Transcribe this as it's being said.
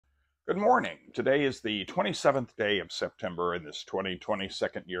Good morning. Today is the 27th day of September in this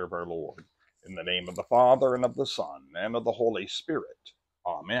 2022nd year of our Lord. In the name of the Father, and of the Son, and of the Holy Spirit.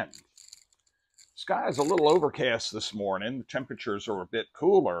 Amen. Sky is a little overcast this morning. The temperatures are a bit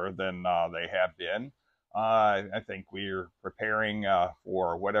cooler than they have been. I think we're preparing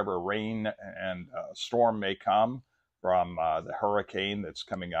for whatever rain and storm may come from the hurricane that's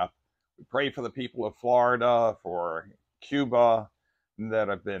coming up. We pray for the people of Florida, for Cuba, that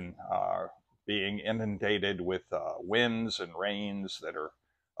have been being inundated with winds and rains that are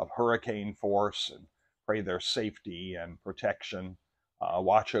of hurricane force, and pray their safety and protection.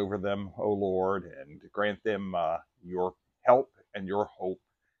 Watch over them, O Lord, and grant them your help and your hope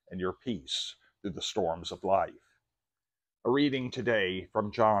and your peace through the storms of life. A reading today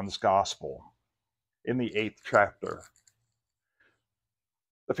from John's Gospel in the 8th chapter.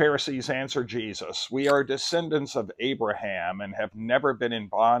 The Pharisees answered Jesus, "We are descendants of Abraham and have never been in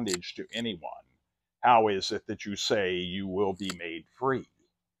bondage to anyone. How is it that you say you will be made free?"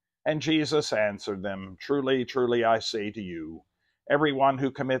 And Jesus answered them, "Truly, truly, I say to you, everyone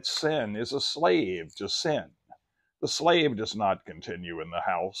who commits sin is a slave to sin. The slave does not continue in the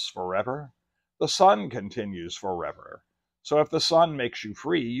house forever. The Son continues forever. So if the Son makes you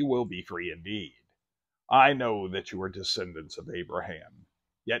free, you will be free indeed. I know that you are descendants of Abraham.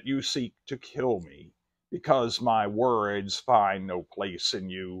 Yet you seek to kill me, because my words find no place in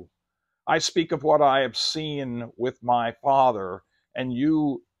you. I speak of what I have seen with my Father, and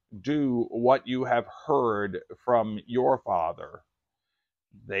you do what you have heard from your father."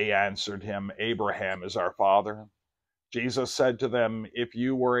 They answered him, "Abraham is our father." Jesus said to them, "If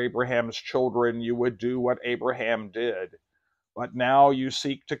you were Abraham's children, you would do what Abraham did. But now you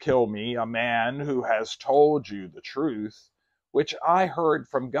seek to kill me, a man who has told you the truth, which I heard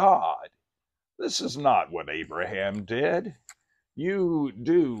from God. This is not what Abraham did. You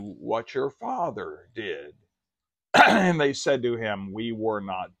do what your father did." And they said to him, "We were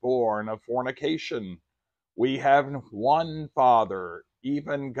not born of fornication. We have one Father,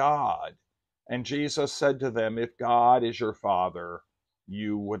 even God." And Jesus said to them, "If God is your Father,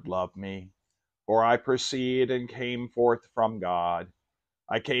 you would love me. For I proceed and came forth from God.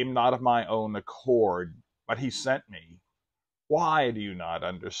 I came not of my own accord, but he sent me. Why do you not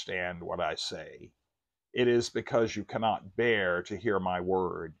understand what I say? It is because you cannot bear to hear my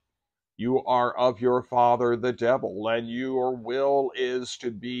word. You are of your father the devil, and your will is to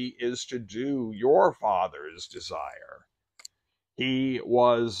do your father's desire. He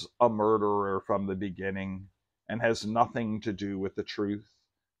was a murderer from the beginning, and has nothing to do with the truth,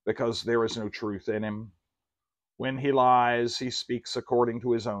 because there is no truth in him. When he lies, he speaks according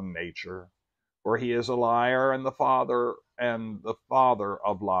to his own nature, for he is a liar and the father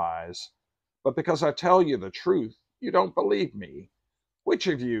of lies. But because I tell you the truth, you don't believe me. Which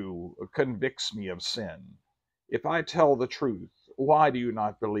of you convicts me of sin? If I tell the truth, why do you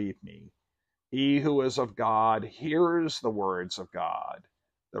not believe me? He who is of God hears the words of God.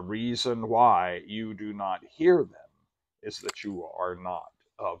 The reason why you do not hear them is that you are not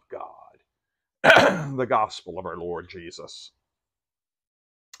of God." The Gospel of our Lord Jesus.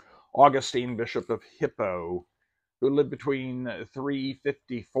 Augustine, Bishop of Hippo, who lived between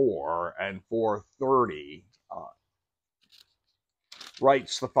 354 and 430,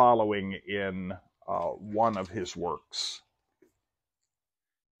 writes the following in one of his works.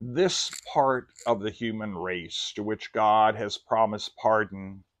 "This part of the human race to which God has promised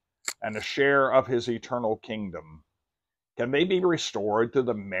pardon and a share of his eternal kingdom, can they be restored through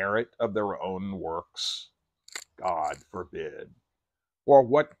the merit of their own works? God forbid. For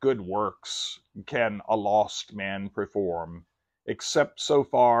what good works can a lost man perform, except so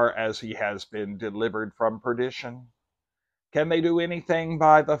far as he has been delivered from perdition? Can they do anything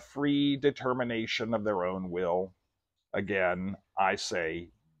by the free determination of their own will? Again, I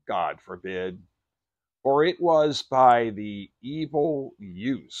say, God forbid. For it was by the evil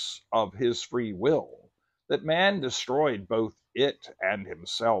use of his free will that man destroyed both it and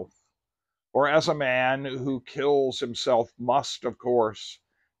himself. For as a man who kills himself must, of course,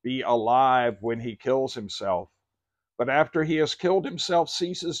 be alive when he kills himself, but after he has killed himself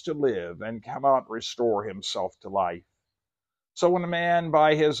ceases to live and cannot restore himself to life. So when a man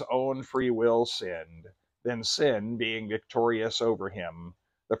by his own free will sinned, then sin, being victorious over him,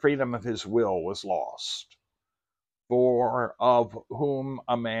 the freedom of his will was lost. For of whom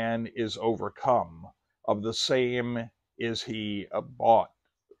a man is overcome, of the same is he brought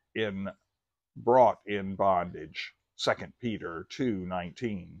in bondage. 2 Peter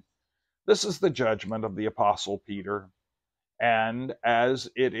 2:19. This is the judgment of the Apostle Peter, and as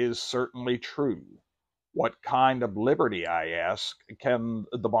it is certainly true, What kind of liberty, I ask, can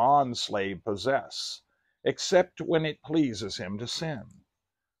the bond slave possess, except when it pleases him to sin?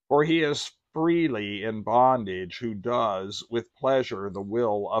 For he is freely in bondage who does with pleasure the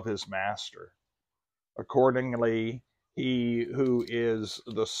will of his master. Accordingly, he who is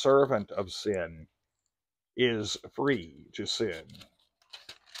the servant of sin is free to sin.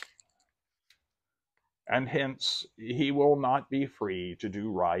 And hence he will not be free to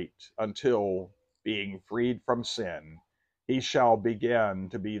do right until, being freed from sin, he shall begin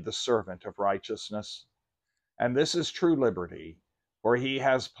to be the servant of righteousness. And this is true liberty, for he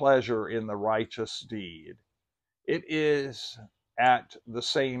has pleasure in the righteous deed. It is at the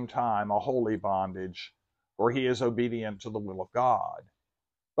same time a holy bondage, for he is obedient to the will of God.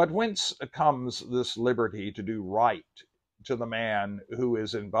 But whence comes this liberty to do right to the man who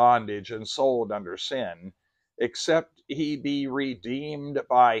is in bondage and sold under sin, except he be redeemed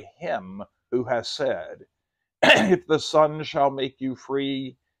by him who has said, if the Son shall make you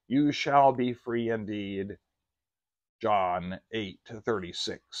free, you shall be free indeed. John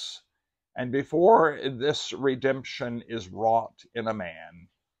 8:36. And before this redemption is wrought in a man,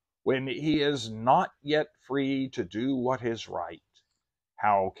 when he is not yet free to do what is right,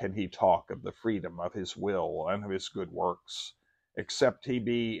 how can he talk of the freedom of his will and of his good works, except he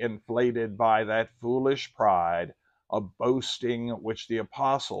be inflated by that foolish pride of boasting which the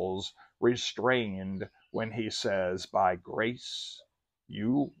apostles restrained when he says, by grace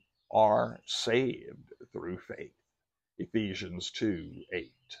you are saved through faith. Ephesians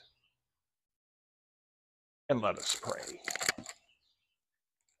 2:8. And let us pray.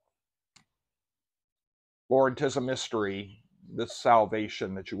 Lord, 'tis a mystery, this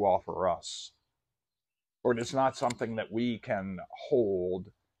salvation that you offer us. Lord, it's not something that we can hold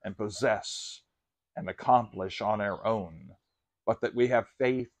and possess and accomplish on our own, but that we have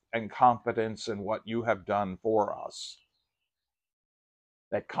faith and confidence in what you have done for us.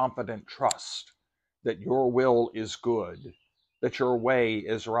 That confident trust that your will is good, that your way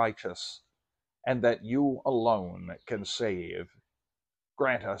is righteous, and that you alone can save.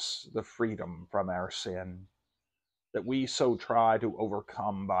 Grant us the freedom from our sin that we so try to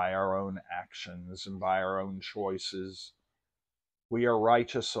overcome by our own actions and by our own choices. We are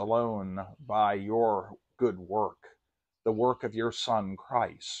righteous alone by your good work, the work of your Son,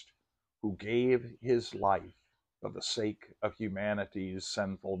 Christ, who gave his life for the sake of humanity's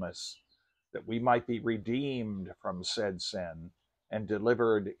sinfulness, that we might be redeemed from said sin and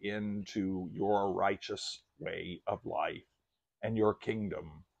delivered into your righteous way of life and your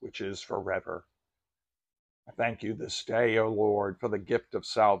kingdom, which is forever. I thank you this day, O Lord, for the gift of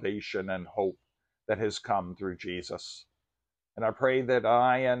salvation and hope that has come through Jesus. And I pray that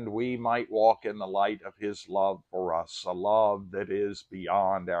I and we might walk in the light of his love for us, a love that is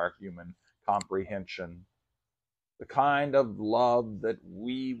beyond our human comprehension, the kind of love that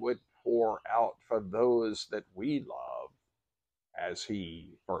we would pour out for those that we love as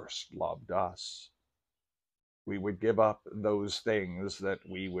he first loved us. We would give up those things that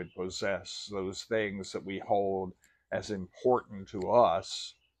we would possess, those things that we hold as important to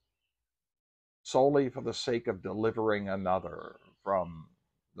us, solely for the sake of delivering another from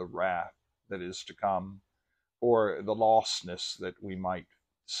the wrath that is to come, or the lostness that we might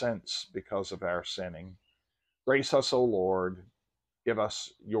sense because of our sinning. Grace us, O Lord. Give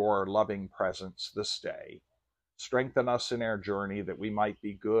us your loving presence this day. Strengthen us in our journey that we might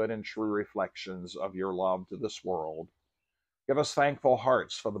be good and true reflections of your love to this world. Give us thankful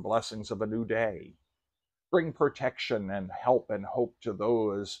hearts for the blessings of a new day. Bring protection and help and hope to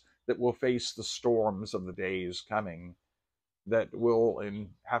those that will face the storms of the days coming, that will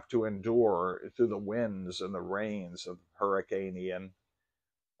have to endure through the winds and the rains of Hurricane Ian,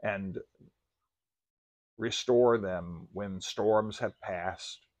 and restore them when storms have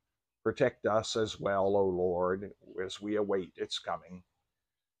passed. Protect us as well, O Lord, as we await its coming.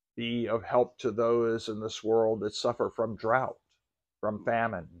 Be of help to those in this world that suffer from drought, from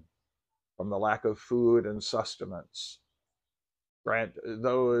famine, from the lack of food and sustenance. Grant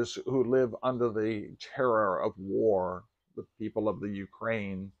those who live under the terror of war, the people of the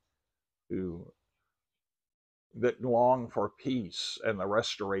Ukraine, that long for peace and the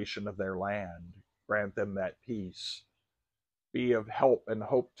restoration of their land. Grant them that peace. Be of help and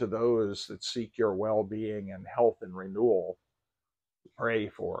hope to those that seek your well-being and health and renewal. Pray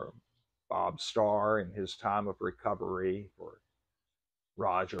for Bob Starr in his time of recovery, for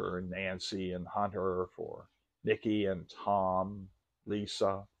Roger and Nancy and Hunter, for Nikki and Tom,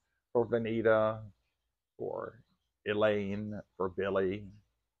 Lisa, for Vanita, for Elaine, for Billy,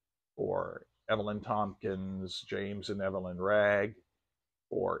 for Evelyn Tompkins, James and Evelyn Ragg,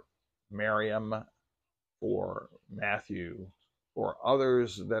 for Miriam for Matthew, for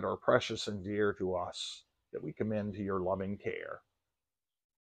others that are precious and dear to us, that we commend to your loving care.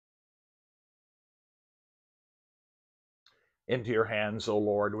 Into your hands, O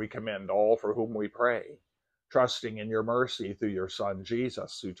Lord, we commend all for whom we pray, trusting in your mercy through your Son,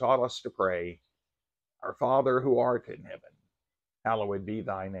 Jesus, who taught us to pray, Our Father who art in heaven, hallowed be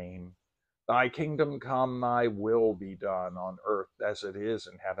thy name. Thy kingdom come, thy will be done on earth as it is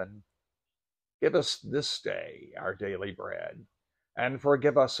in heaven. Give us this day our daily bread, and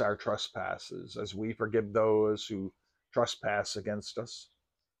forgive us our trespasses, as we forgive those who trespass against us.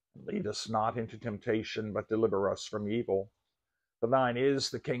 And lead us not into temptation, but deliver us from evil. For thine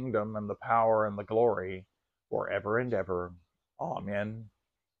is the kingdom, and the power, and the glory, forever and ever. Amen.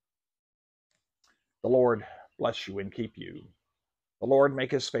 The Lord bless you and keep you. The Lord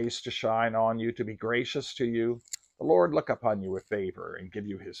make his face to shine on you, to be gracious to you. The Lord look upon you with favor, and give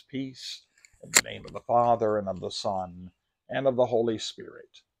you his peace. In the name of the Father, and of the Son, and of the Holy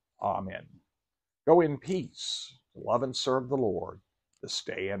Spirit. Amen. Go in peace to love and serve the Lord, this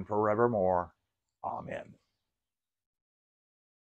day and forevermore. Amen.